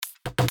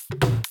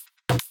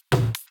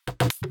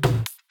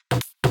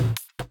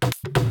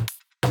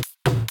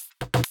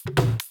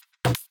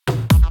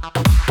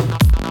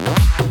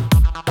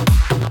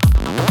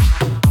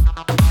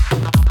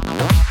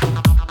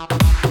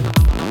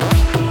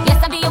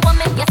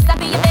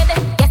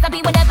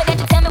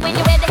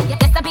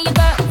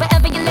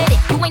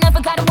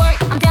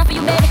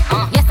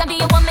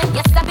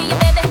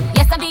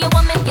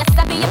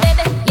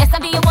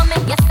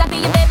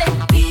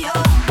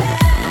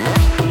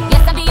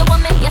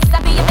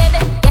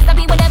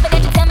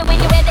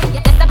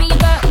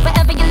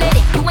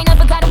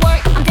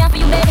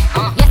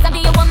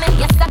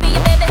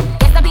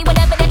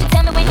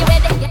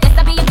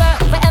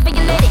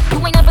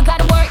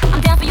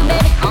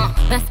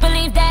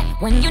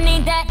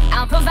need that,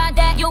 I'll provide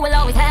that. You will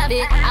always have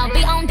it. I'll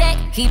be on deck,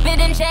 keep it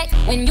in check.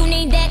 When you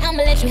need that,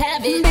 I'ma let you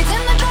have it. Bitch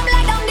in the drum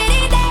like I'm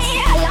Diddy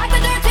Day. I like the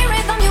dirty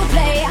rhythm you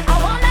play.